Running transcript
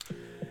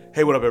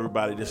Hey, what up,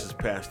 everybody? This is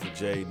Pastor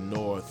Jay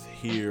North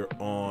here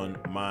on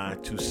My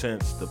Two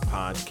Cents, the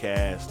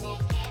podcast.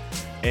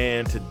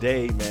 And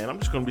today, man, I'm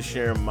just going to be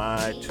sharing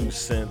my 2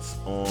 cents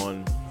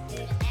on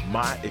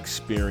my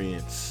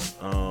experience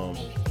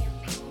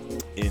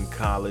in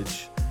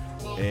college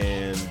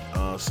and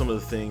some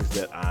of the things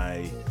that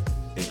I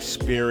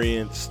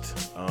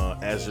experienced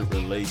as it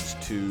relates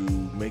to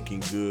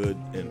making good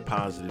and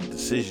positive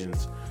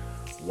decisions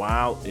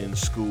while in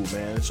school,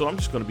 man. And so I'm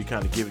just going to be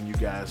kind of giving you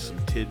guys some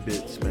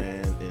tidbits,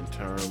 man, in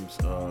terms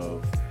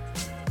of,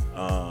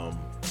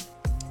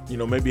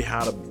 maybe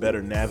how to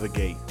better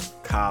navigate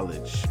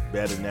college,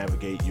 better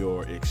navigate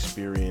your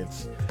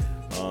experience,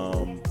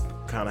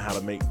 kind of how to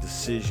make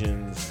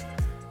decisions,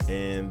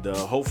 and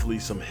hopefully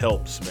some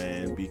helps,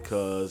 man,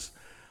 because,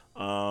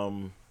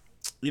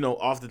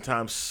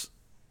 oftentimes,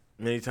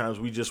 many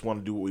times we just want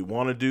to do what we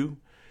want to do,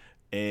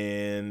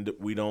 and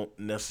we don't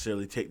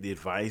necessarily take the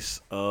advice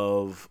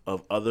of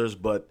others.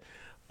 But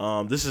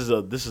this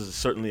is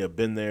certainly a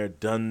been there,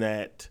 done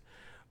that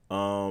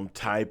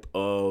type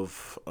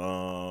of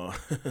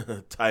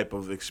type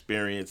of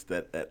experience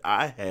that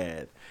I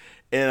had,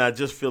 and I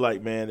just feel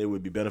like, man, it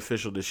would be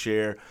beneficial to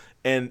share.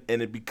 And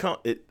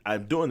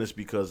I'm doing this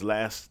because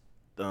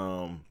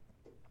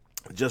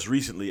just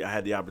recently I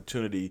had the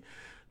opportunity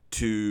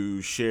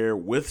to share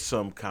with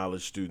some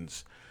college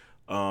students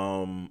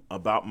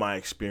about my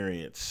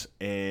experience.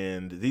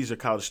 And these are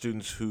college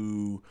students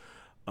who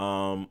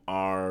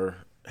are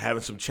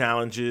having some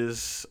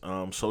challenges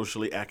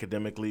socially,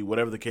 academically,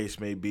 whatever the case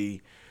may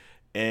be.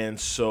 And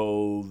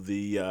so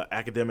the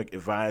academic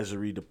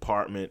advisory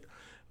department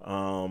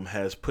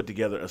has put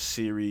together a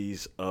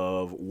series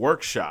of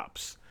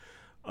workshops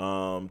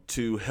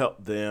to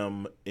help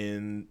them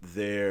in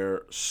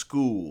their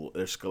school,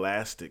 their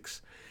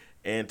scholastics,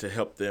 and to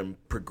help them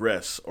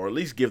progress, or at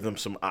least give them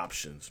some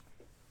options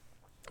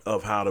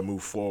of how to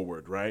move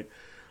forward, right?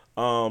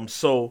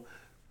 So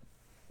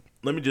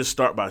let me just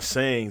start by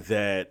saying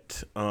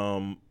that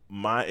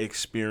my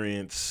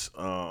experience,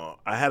 I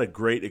had a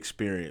great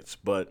experience,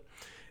 but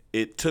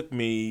it took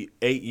me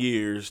 8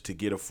 years to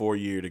get a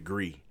 4-year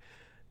degree.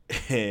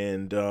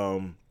 And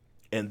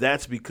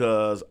that's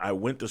because I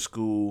went to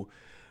school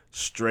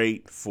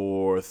straight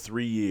for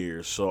 3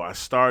 years. So I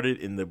started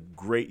in the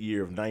great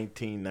year of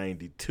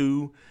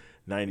 1992.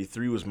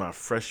 93 was my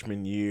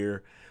freshman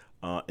year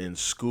in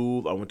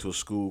school. I went to a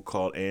school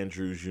called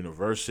Andrews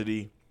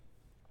University,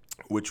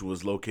 which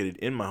was located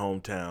in my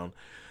hometown.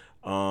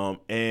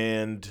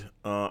 And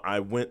I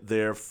went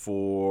there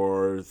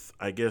for,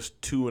 I guess,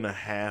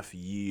 2.5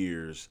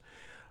 years.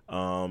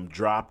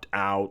 Dropped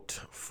out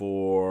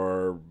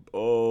for,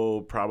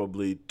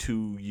 probably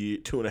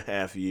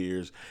 2.5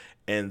 years,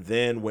 and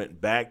then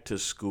went back to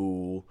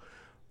school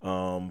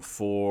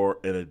for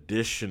an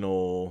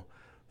additional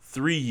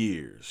 3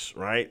 years,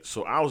 right?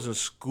 So I was in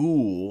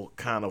school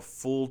kind of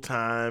full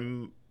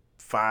time,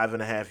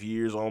 5.5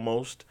 years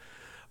almost.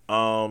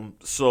 But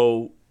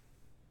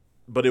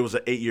it was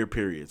an 8-year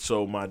period.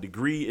 So my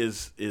degree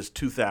is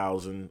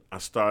 2000. I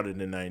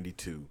started in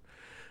 92,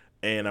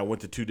 and I went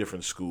to 2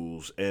 different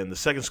schools. And the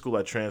second school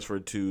I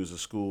transferred to is a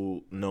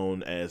school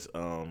known as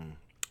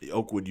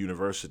Oakwood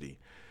University.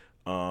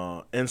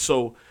 And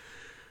so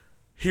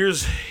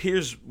Here's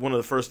one of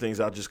the first things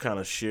I'll just kind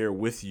of share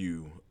with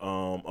you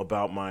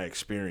about my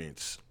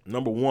experience.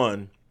 Number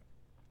one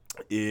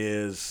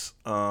is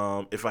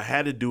if I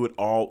had to do it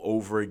all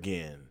over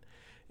again,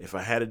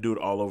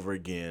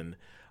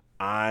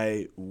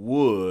 I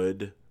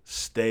would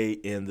stay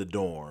in the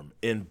dorm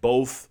in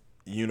both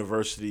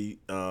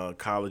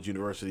college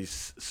university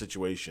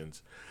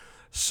situations.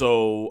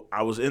 So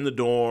I was in the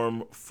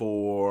dorm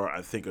for,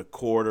 I think, a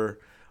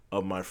quarter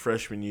of my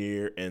freshman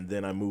year, and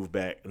then I moved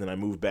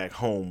back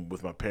home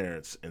with my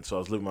parents. And so I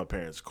was living with my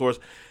parents, of course,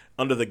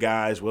 under the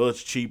guise, well,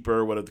 it's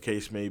cheaper, whatever the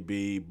case may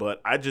be.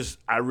 But I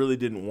really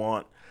didn't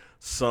want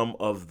some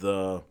of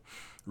the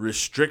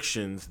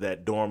restrictions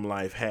that dorm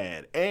life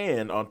had.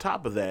 And on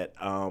top of that,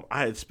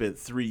 I had spent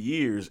 3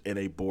 years in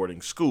a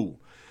boarding school.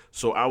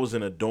 So I was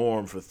in a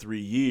dorm for 3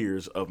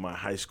 years of my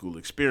high school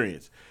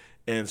experience.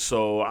 And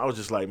so I was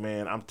just like,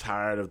 man, I'm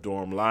tired of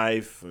dorm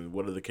life and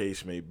whatever the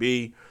case may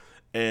be.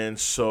 And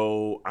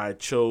so I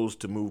chose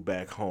to move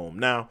back home.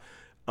 Now,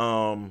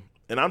 and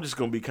I'm just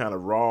going to be kind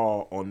of raw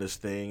on this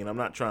thing, and I'm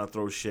not trying to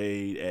throw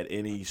shade at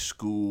any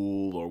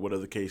school or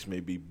whatever the case may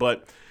be.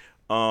 But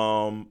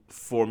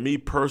for me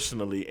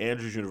personally,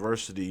 Andrews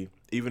University,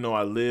 even though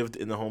I lived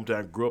in the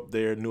hometown, grew up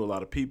there, knew a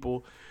lot of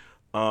people,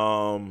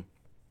 Andrews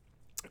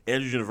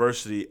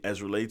University,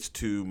 as relates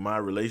to my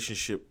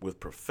relationship with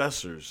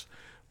professors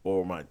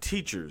or my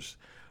teachers,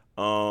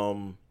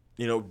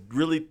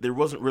 really, there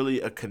wasn't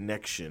really a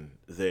connection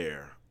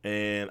there.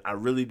 And I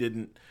really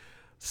didn't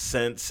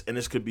sense, and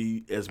this could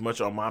be as much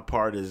on my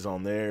part as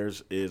on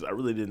theirs, is I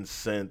really didn't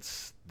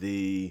sense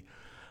that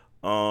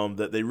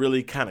they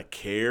really kind of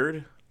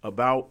cared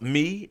about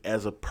me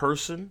as a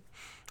person.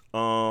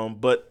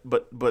 But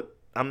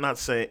I'm not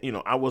saying,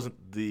 I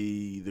wasn't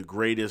the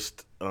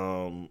greatest.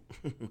 I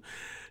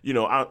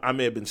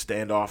may have been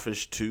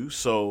standoffish too,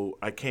 so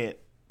I can't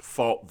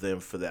fault them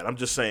for that. I'm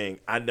just saying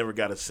I never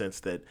got a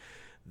sense that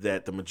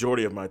the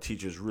majority of my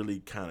teachers really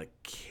kind of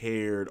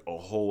cared a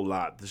whole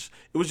lot.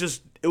 It was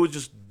just a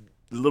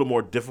little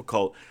more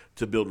difficult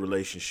to build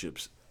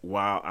relationships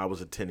while I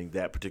was attending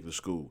that particular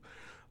school,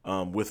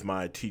 with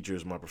my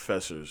teachers, my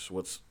professors,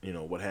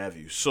 what have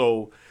you.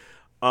 So,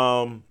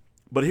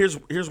 but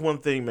here's one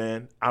thing,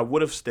 man. I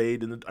should have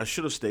stayed in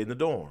the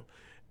dorm,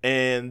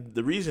 and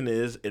the reason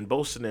is in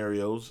both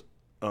scenarios,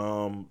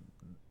 um,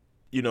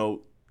 you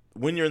know,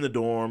 when you're in the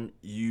dorm,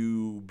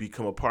 you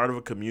become a part of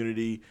a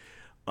community.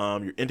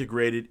 You're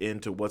integrated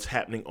into what's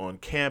happening on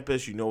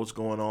campus. You know what's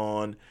going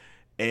on,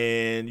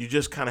 and you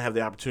just kind of have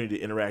the opportunity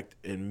to interact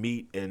and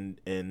meet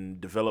and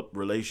develop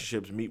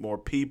relationships, meet more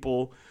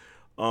people.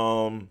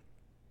 Um,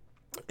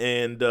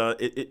 and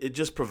it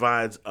just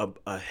provides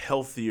a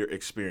healthier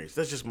experience.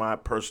 That's just my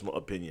personal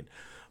opinion.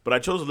 But I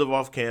chose to live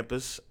off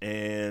campus,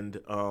 and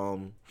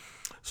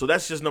so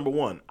that's just number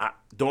one.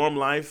 Dorm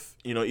life,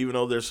 even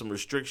though there's some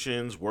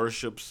restrictions,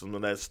 worship, some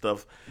of that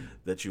stuff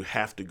that you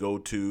have to go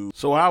to.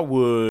 So I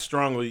would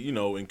strongly,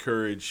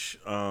 encourage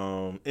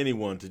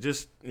anyone to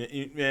just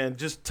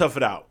tough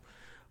it out.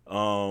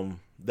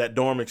 That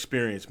dorm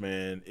experience,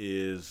 man,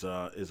 is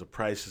a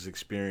priceless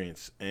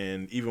experience.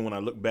 And even when I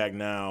look back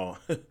now,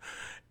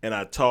 and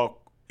I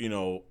talk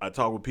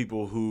with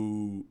people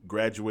who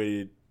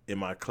graduated in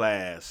my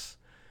class,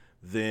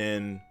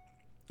 then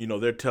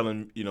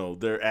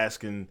they're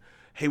asking,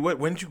 hey,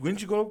 when'd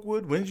you go to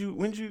Wood? When'd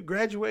you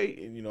graduate?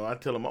 And I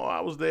tell them, oh,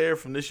 I was there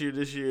from this year to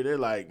this year. They're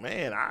like,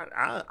 man,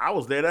 I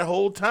was there that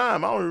whole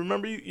time. I don't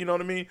remember you. You know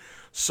what I mean?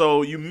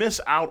 So you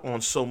miss out on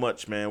so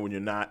much, man, when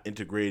you're not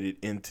integrated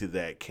into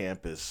that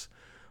campus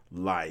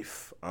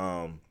life.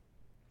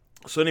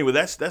 So anyway,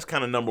 that's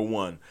kind of number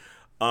one.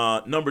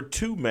 Number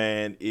two,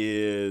 man,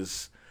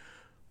 is,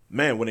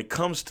 man, when it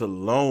comes to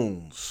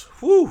loans,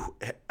 whew,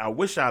 I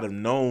wish I'd have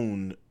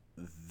known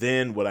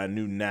then what I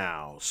knew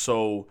now.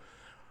 So,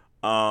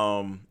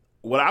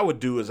 what I would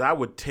do is I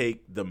would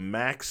take the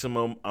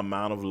maximum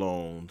amount of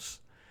loans,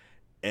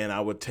 and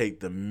I would take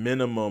the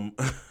minimum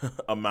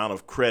amount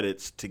of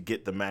credits to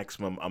get the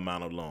maximum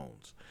amount of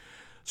loans.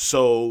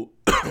 So,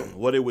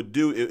 what it would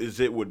do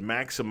is it would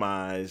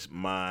maximize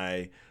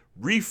my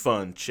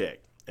refund check.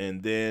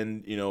 And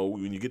then,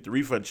 when you get the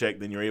refund check,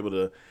 then you're able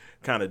to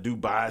kind of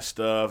buy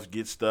stuff,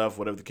 get stuff,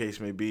 whatever the case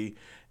may be.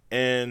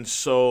 And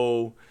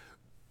so,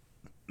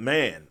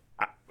 man,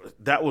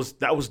 that was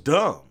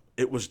dumb.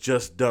 It was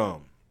just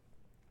dumb.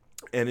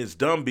 And it's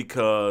dumb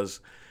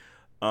because,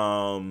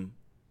 number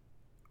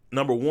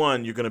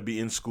one, you're going to be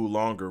in school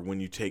longer when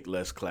you take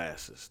less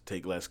classes,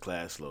 take less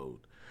class load.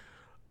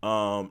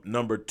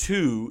 Number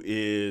two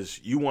is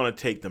you want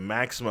to take the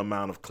maximum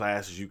amount of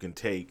classes you can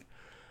take,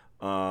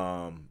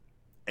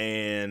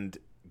 and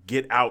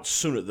get out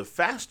sooner. The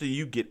faster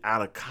you get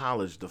out of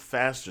college, the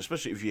faster,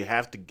 especially if you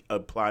have to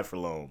apply for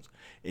loans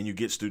and you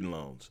get student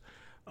loans,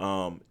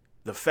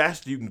 the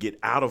faster you can get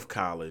out of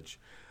college,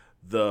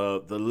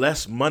 the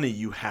less money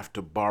you have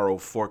to borrow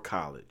for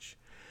college.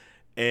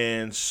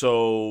 And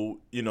so,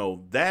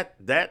 that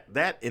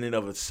in and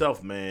of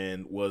itself,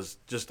 man, was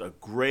just a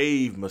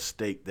grave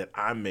mistake that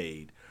I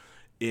made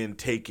in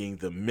taking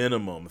the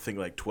minimum, I think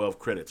like 12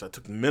 credits. I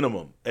took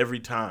minimum every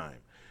time,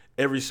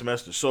 every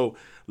semester. So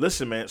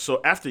listen, man,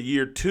 so after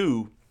year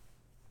two,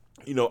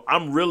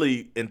 I'm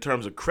really, in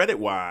terms of credit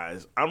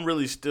wise, I'm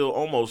really still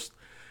almost,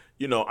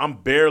 I'm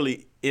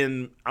barely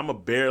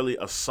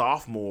a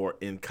sophomore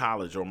in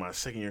college, or my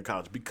second year in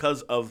college,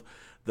 because of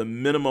the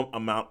minimum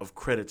amount of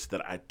credits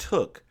that I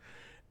took.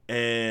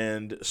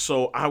 And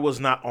so I was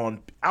not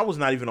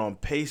even on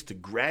pace to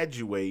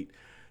graduate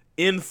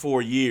in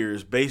 4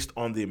 years based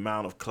on the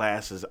amount of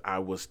classes I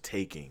was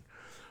taking.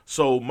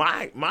 So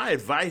my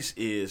advice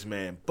is,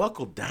 man,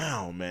 buckle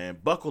down, man.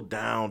 Buckle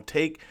down.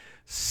 Take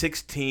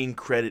 16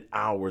 credit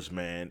hours,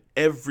 man,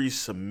 every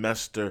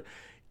semester.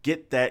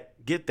 Get that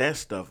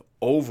stuff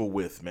over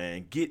with,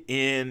 man. Get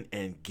in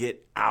and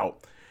get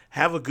out.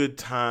 Have a good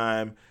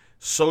time.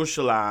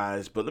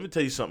 Socialize. But let me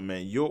tell you something,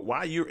 man.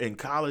 While you're in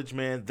college,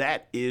 man,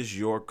 that is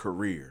your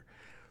career.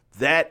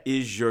 That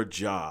is your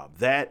job.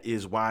 That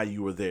is why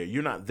you are there.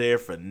 You're not there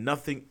for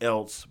nothing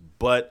else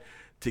but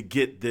to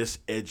get this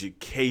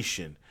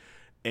education.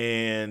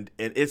 And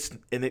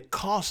it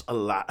costs a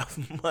lot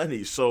of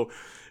money. So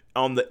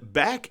on the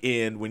back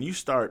end, when you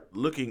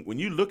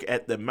look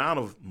at the amount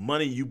of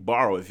money you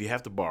borrow, if you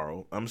have to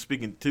borrow, I'm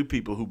speaking to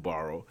people who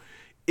borrow.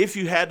 If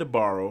you had to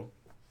borrow,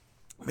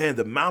 man,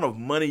 the amount of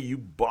money you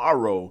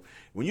borrow,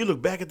 when you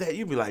look back at that,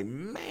 you'd be like,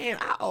 man,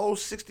 I owe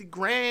 60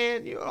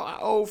 grand, I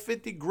owe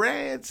 50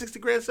 grand, 60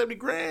 grand, 70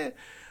 grand.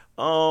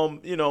 I'm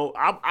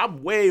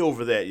way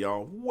over that,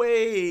 y'all.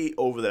 Way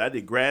over that. I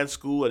did grad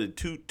school. I did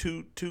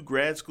two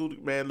grad school,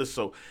 man. Listen,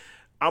 so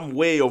I'm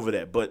way over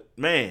that. But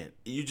man,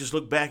 you just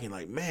look back and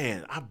like,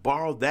 man, I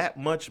borrowed that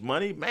much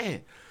money,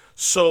 man.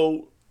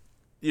 So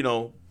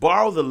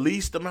borrow the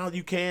least amount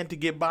you can to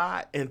get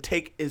by and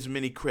take as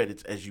many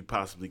credits as you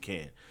possibly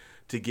can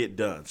to get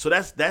done. So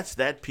that's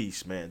that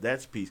piece, man.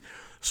 That's piece.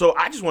 So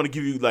I just want to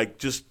give you like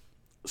just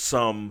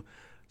some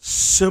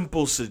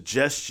simple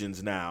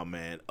suggestions now,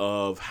 man,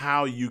 of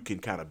how you can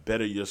kind of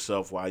better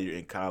yourself while you're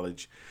in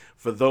college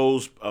for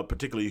those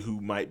particularly who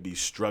might be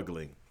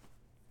struggling.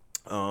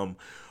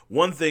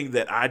 One thing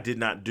that I did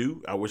not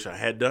do, I wish I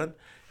had done,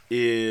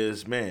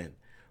 is, man,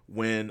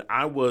 when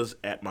I was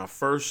at my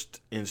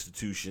first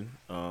institution,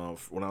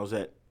 when I was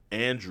at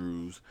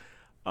Andrews,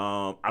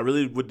 I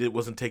really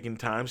wasn't taking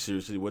time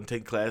seriously, wasn't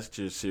taking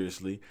classes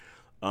seriously,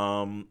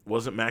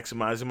 wasn't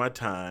maximizing my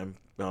time.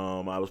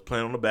 I was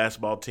playing on the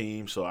basketball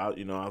team, so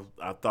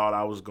I thought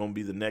I was gonna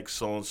be the next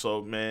so and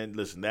so. Man,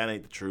 listen, that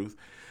ain't the truth.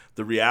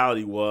 The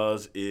reality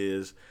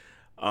is,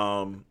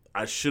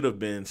 I should have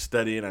been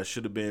studying. I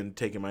should have been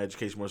taking my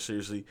education more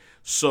seriously.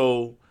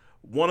 So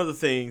one of the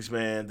things,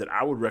 man, that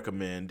I would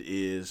recommend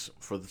is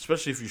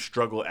especially if you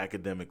struggle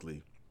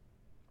academically.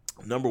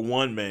 Number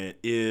one, man,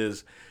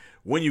 is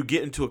when you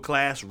get into a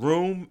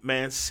classroom,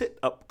 man, sit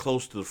up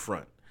close to the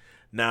front.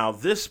 Now,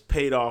 this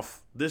paid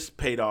off.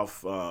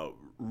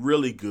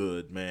 Really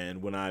good, man.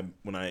 When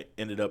I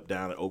ended up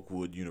down at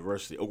Oakwood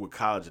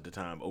College at the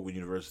time, Oakwood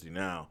University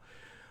now.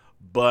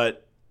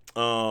 But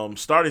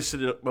started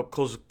sitting up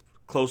close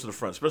to the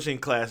front, especially in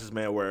classes,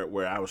 man,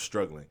 where I was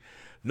struggling.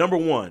 Number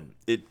one,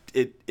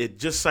 it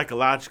just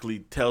psychologically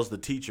tells the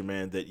teacher,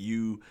 man, that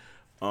you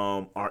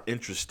are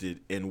interested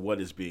in what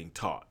is being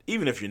taught,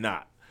 even if you're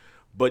not,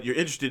 but you're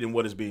interested in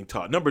what is being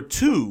taught. Number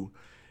two,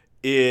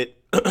 it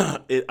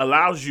it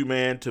allows you,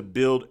 man, to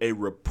build a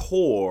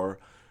rapport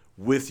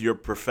with your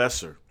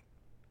professor.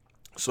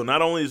 So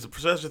not only does the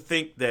professor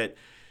think that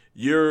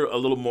you're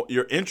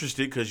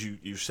interested because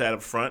you sat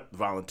up front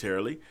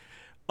voluntarily.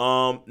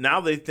 Now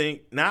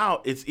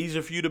it's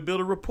easier for you to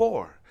build a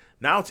rapport.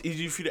 Now it's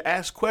easier for you to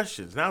ask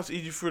questions. Now it's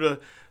easier for you to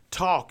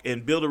talk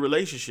and build a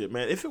relationship,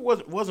 man. If it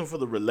wasn't for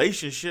the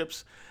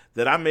relationships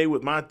that I made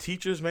with my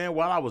teachers, man,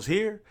 while I was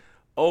here,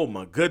 oh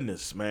my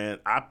goodness, man,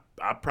 I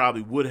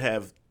probably would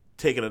have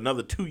taken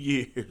another 2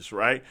 years,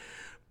 right?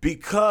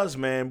 Because,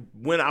 man,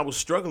 when I was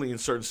struggling in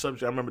certain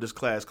subjects, I remember this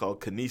class called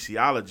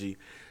kinesiology,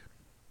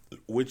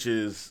 which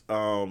is I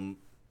don't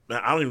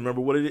even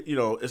remember what it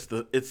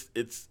is.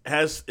 It's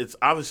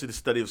obviously the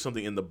study of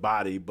something in the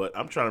body, but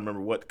I'm trying to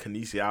remember what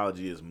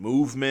kinesiology is.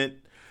 Movement.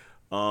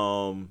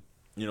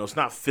 It's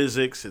not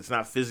physics, it's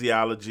not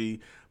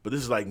physiology, but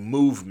this is like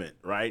movement,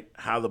 right?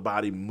 How the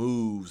body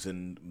moves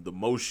and the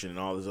motion and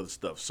all this other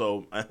stuff.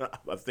 So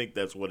I think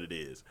that's what it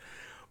is.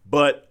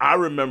 But I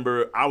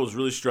remember I was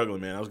really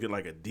struggling, man. I was getting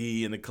like a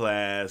D in the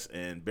class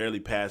and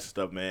barely passing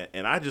stuff, man.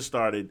 And I just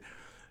started,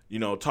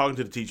 talking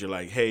to the teacher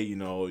like, hey,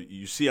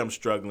 you see I'm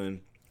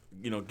struggling.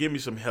 Give me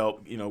some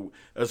help.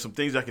 There's some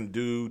things I can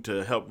do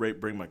to help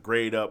bring my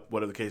grade up,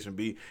 whatever the case may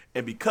be.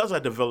 And because I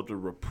developed a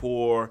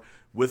rapport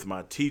with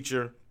my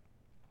teacher,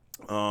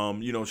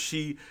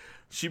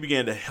 she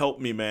began to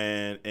help me,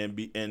 man, and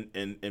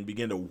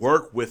began to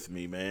work with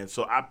me, man.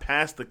 So I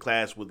passed the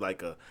class with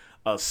like a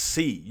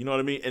C, you know what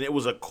I mean? And it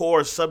was a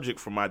core subject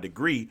for my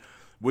degree,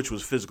 which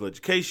was physical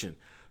education.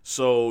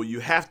 So you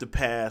have to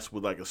pass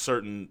with like a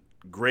certain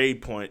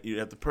grade point. You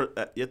have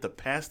to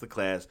pass the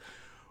class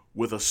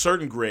with a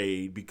certain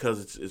grade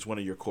because it's one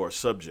of your core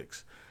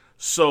subjects.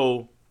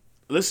 So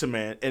listen,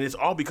 man, and it's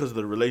all because of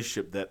the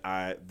relationship that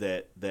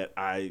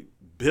I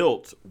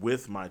built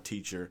with my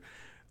teacher.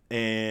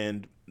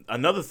 And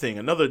another thing,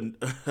 another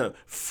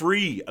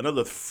free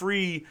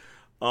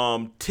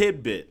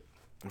tidbit.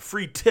 A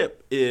free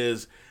tip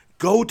is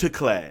go to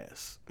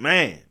class.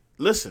 Man,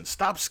 listen,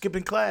 stop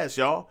skipping class,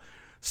 y'all.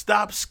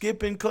 Stop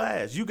skipping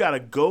class. You got to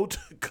go to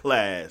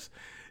class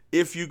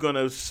if you're going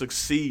to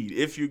succeed,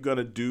 if you're going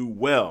to do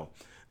well.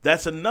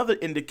 That's another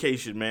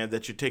indication, man,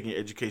 that you're taking your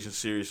education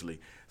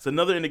seriously. It's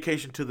another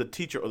indication to the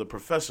teacher or the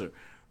professor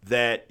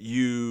that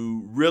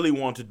you really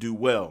want to do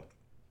well.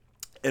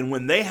 And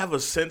when they have a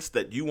sense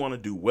that you want to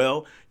do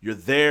well, you're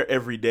there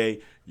every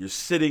day, you're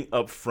sitting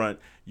up front,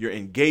 you're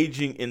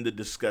engaging in the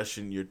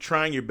discussion, you're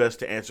trying your best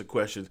to answer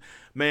questions.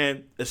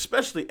 Man,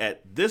 especially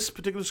at this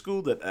particular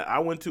school that I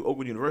went to,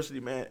 Oakwood University,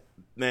 man,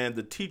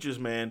 the teachers,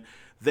 man,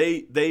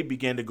 they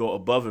began to go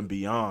above and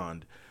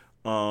beyond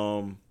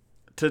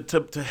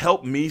to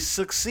help me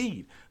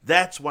succeed.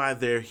 That's why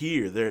they're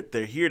here.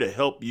 They're here to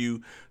help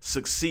you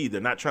succeed. They're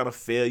not trying to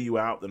fail you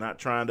out. They're not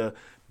trying to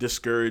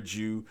discourage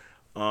you.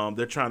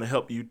 They're trying to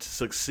help you to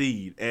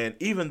succeed. And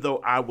even though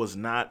I was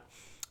not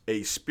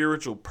a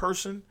spiritual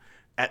person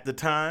at the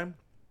time,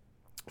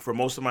 for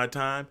most of my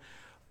time,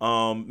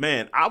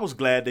 man, I was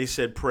glad they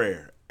said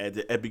prayer at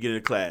the beginning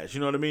of class. You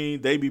know what I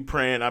mean? They be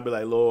praying. I'd be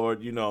like, Lord,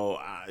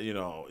 I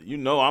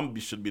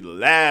should be the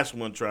last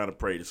one trying to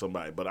pray to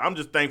somebody. But I'm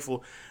just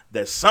thankful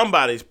that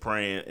somebody's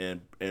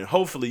praying and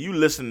hopefully you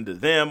listen to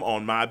them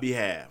on my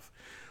behalf.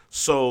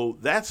 So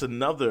that's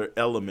another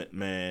element,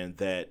 man,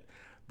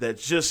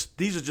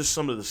 these are just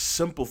some of the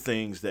simple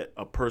things that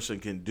a person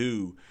can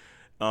do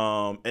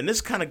And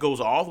this kind of goes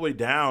all the way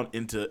down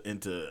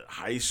into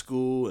high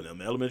school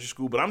and elementary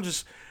school. But I'm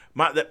just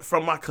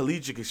from my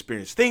collegiate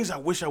experience, things I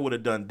wish I would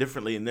have done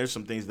differently. And there's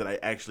some things that I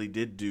actually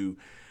did do,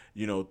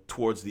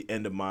 towards the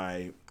end of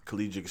my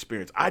collegiate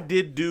experience. I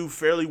did do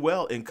fairly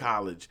well in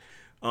college.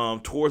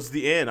 Towards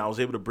the end, I was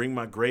able to bring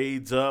my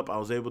grades up. I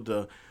was able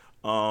to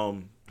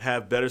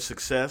have better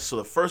success.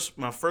 So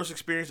my first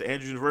experience at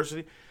Andrews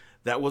University,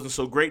 that wasn't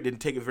so great. Didn't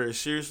take it very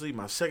seriously.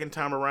 My second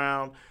time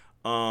around,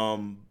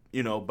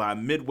 by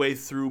midway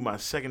through my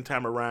second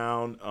time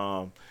around,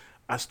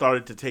 I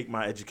started to take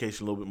my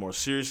education a little bit more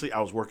seriously. I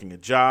was working a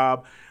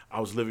job.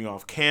 I was living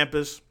off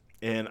campus.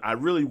 And I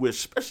really wish,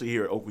 especially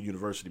here at Oakwood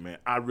University, man,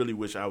 I really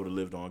wish I would have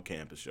lived on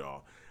campus,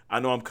 y'all. I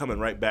know I'm coming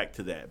right back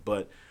to that.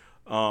 But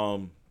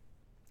and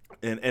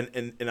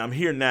I'm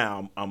here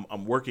now.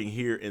 I'm working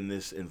here in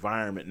this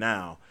environment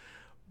now.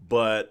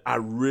 But I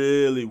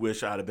really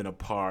wish I'd have been a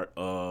part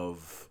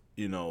of,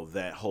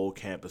 that whole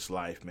campus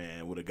life,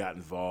 man. Would have got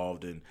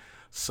involved in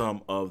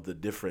some of the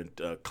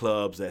different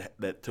clubs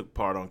that took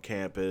part on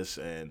campus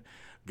and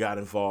got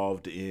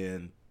involved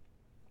in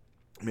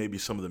maybe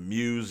some of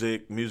the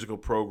musical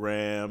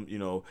program,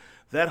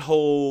 that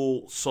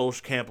whole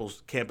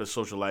campus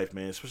social life,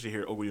 man, especially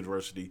here at Oakwood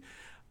University,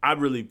 I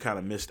really kind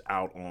of missed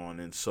out on.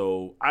 And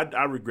so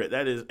I regret,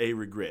 that is a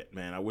regret,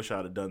 man. I wish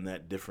I'd have done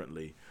that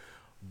differently.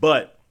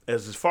 But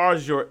as far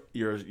as your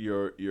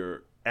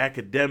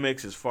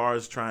academics, as far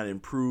as trying to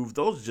improve,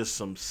 those are just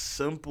some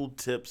simple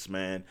tips,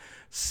 man.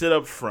 Sit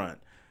up front,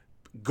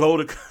 go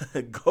to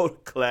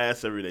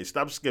class every day,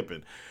 stop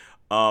skipping,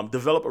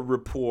 develop a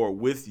rapport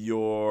with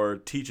your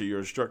teacher, your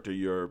instructor,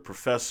 your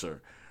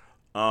professor.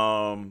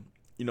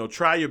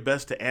 Try your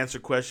best to answer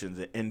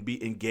questions and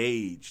be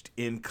engaged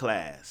in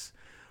class.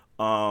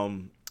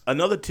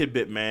 Another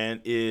tidbit,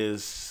 man,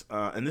 is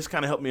and this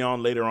kind of helped me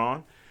on later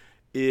on,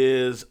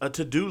 is a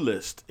to-do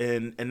list,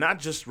 and not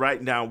just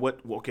writing down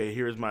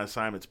here's my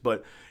assignments,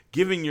 but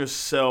giving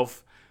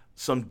yourself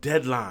some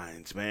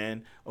deadlines,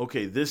 man.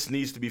 Okay, this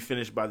needs to be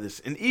finished by this.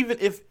 And even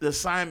if the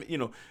assignment,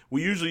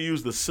 we usually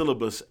use the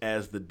syllabus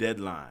as the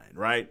deadline,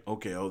 right?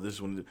 Okay,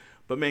 this one.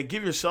 But, man,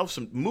 give yourself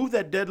move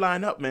that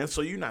deadline up, man,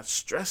 so you're not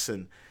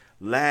stressing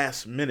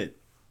last minute.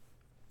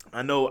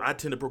 I know I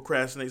tend to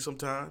procrastinate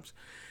sometimes,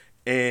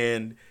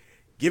 and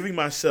giving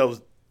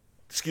myself,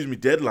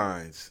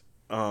 deadlines,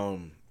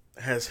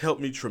 has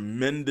helped me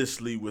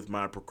tremendously with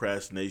my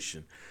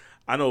procrastination.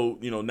 I know,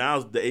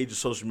 now's the age of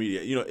social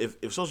media.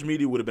 If social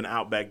media would have been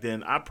out back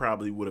then, I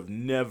probably would have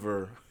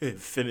never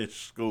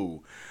finished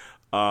school.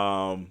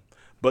 But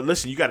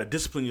listen, you got to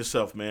discipline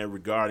yourself, man,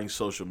 regarding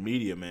social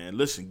media, man.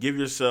 Listen,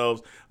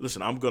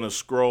 I'm going to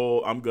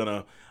scroll. I'm going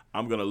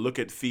to look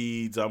at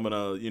feeds. I'm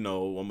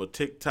a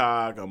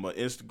TikTok. I'm a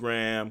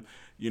Instagram.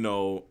 I'm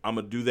going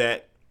to do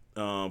that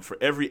for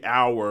every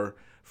hour.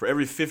 For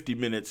every 50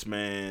 minutes,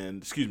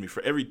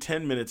 for every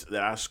 10 minutes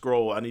that I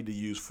scroll, I need to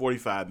use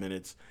 45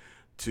 minutes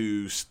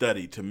to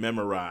study, to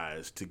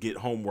memorize, to get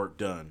homework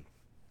done.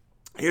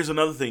 Here's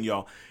another thing,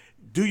 y'all.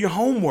 Do your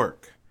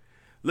homework.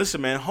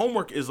 Listen, man,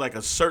 homework is like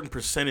a certain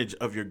percentage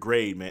of your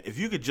grade, man. If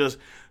you could just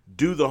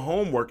do the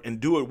homework and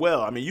do it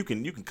well, I mean, you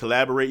can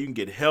collaborate, you can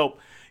get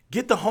help.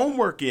 Get the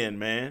homework in,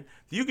 man.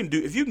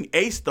 If you can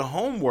ace the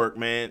homework,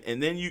 man,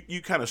 and then you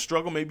kind of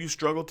struggle. Maybe you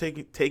struggle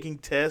taking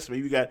tests.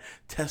 Maybe you got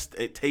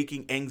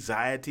taking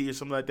anxiety or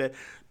something like that.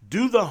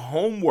 Do the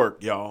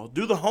homework, y'all.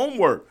 Do the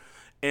homework,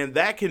 and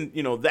that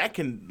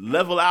can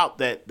level out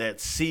that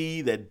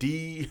C, that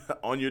D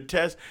on your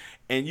test,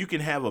 and you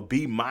can have a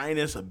B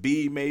minus, a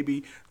B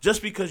maybe,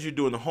 just because you're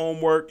doing the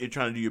homework. You're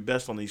trying to do your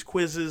best on these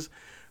quizzes.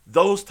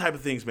 Those type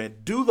of things, man.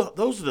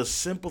 Those are the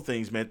simple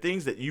things, man.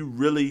 Things that you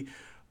really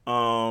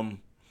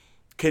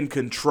can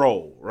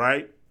control,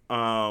 right?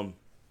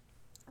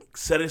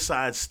 Set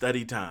aside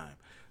study time.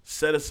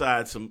 Set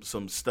aside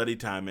some study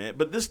time, man.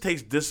 But this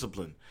takes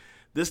discipline.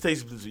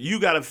 You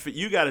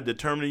gotta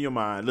determine in your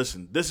mind.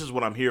 Listen, this is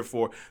what I'm here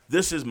for.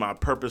 This is my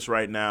purpose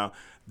right now.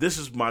 This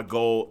is my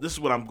goal. This is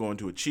what I'm going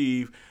to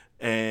achieve.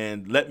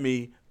 And let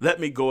me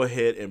go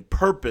ahead and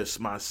purpose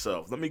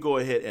myself. Let me go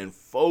ahead and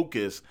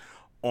focus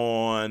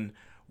on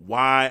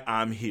why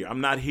I'm here.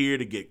 I'm not here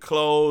to get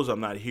clothes.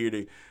 I'm not here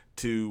to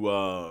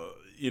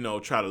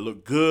try to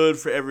look good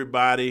for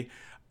everybody.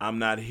 I'm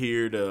not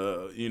here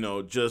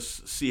to,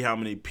 just see how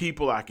many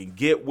people I can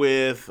get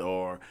with,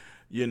 or,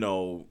 you're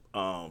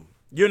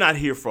not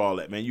here for all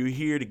that, man. You're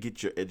here to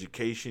get your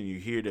education. You're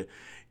here to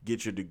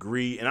get your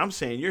degree. And I'm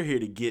saying you're here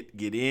to get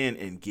in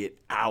and get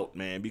out,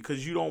 man,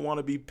 because you don't want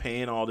to be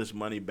paying all this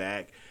money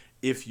back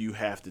if you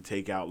have to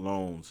take out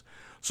loans.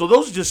 So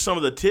those are just some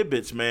of the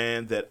tidbits,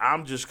 man, that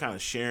I'm just kind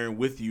of sharing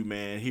with you,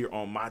 man, here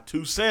on My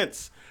 2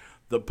 Cents,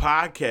 the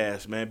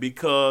podcast, man,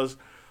 because,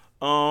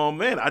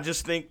 man, I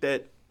think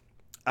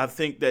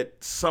that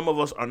some of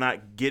us are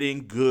not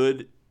getting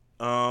good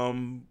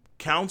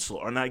counsel,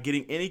 are not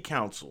getting any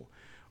counsel,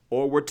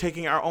 or we're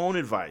taking our own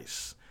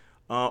advice,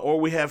 or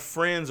we have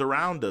friends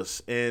around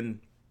us. And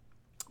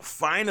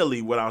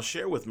finally, what I'll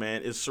share with,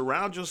 man, is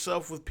surround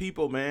yourself with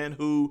people, man,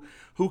 who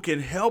can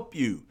help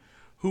you,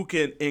 who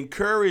can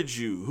encourage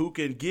you, who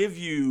can give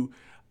you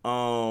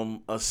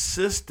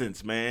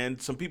assistance, man.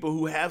 Some people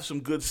who have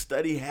some good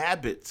study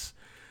habits.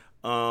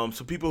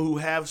 Some people who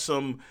have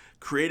some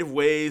creative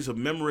ways of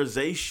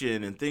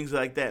memorization and things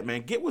like that,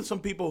 man. Get with some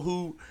people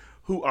who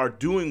are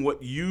doing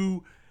what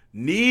you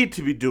need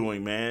to be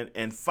doing, man,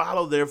 and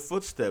follow their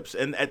footsteps.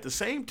 And at the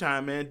same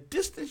time, man,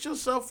 distance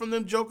yourself from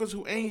them jokers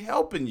who ain't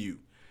helping you,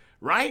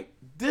 right?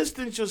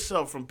 Distance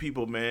yourself from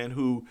people, man,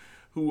 who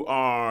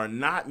are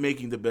not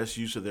making the best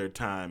use of their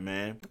time,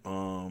 man,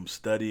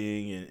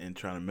 studying and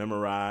trying to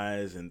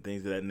memorize and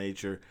things of that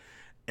nature.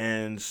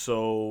 And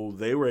so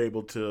they were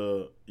able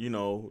to,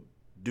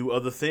 do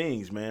other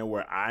things, man,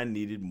 where I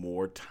needed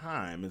more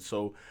time. And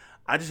so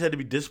I just had to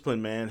be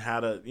disciplined, man, how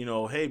to,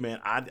 hey,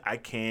 man, I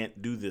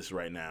can't do this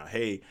right now.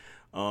 Hey,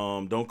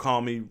 don't call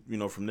me,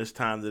 from this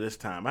time to this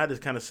time. I had to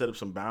kind of set up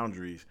some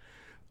boundaries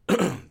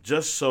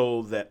just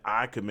so that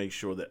I could make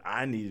sure that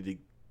I needed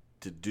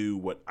to do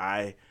what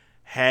I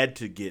had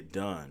to get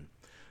done.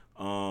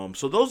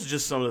 So those are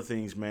just some of the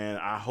things, man,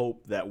 I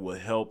hope that will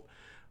help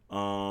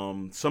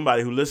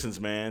somebody who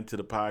listens, man, to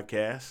the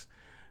podcast.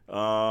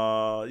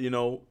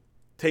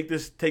 Take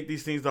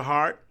these things to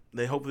heart.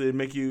 They hopefully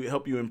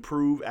help you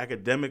improve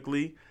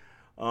academically,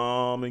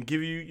 and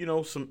give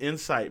you, some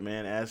insight,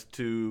 man, as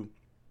to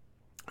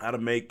how to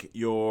make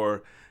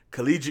your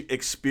collegiate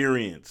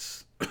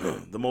experience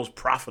the most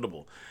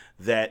profitable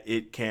that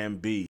it can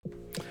be.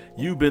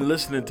 You've been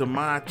listening to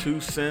My 2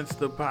 Cents,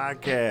 the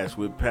podcast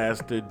with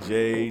Pastor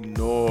Jay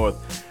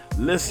North.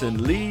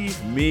 Listen,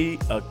 leave me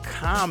a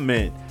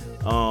comment.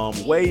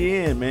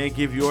 Weigh in, man.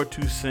 Give your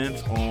 2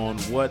 cents on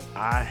what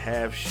I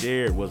have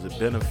shared. Was it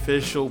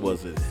beneficial?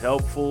 Was it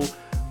helpful?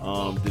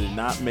 Did it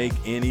not make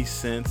any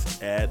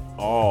sense at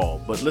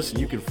all? But listen,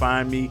 you can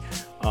find me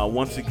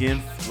once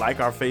again, like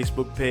our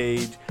Facebook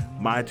page,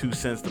 My 2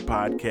 Cents, the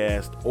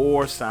podcast,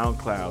 or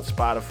SoundCloud,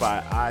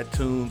 Spotify,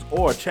 iTunes,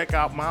 or check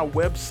out my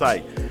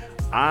website,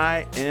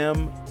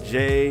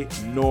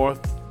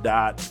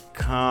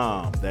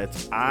 imjnorth.com.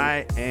 That's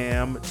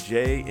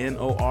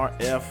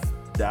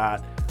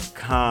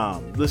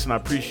imjnorf.com. Listen, I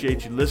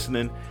appreciate you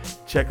listening.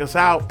 Check us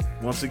out.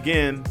 Once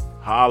again,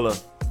 holla.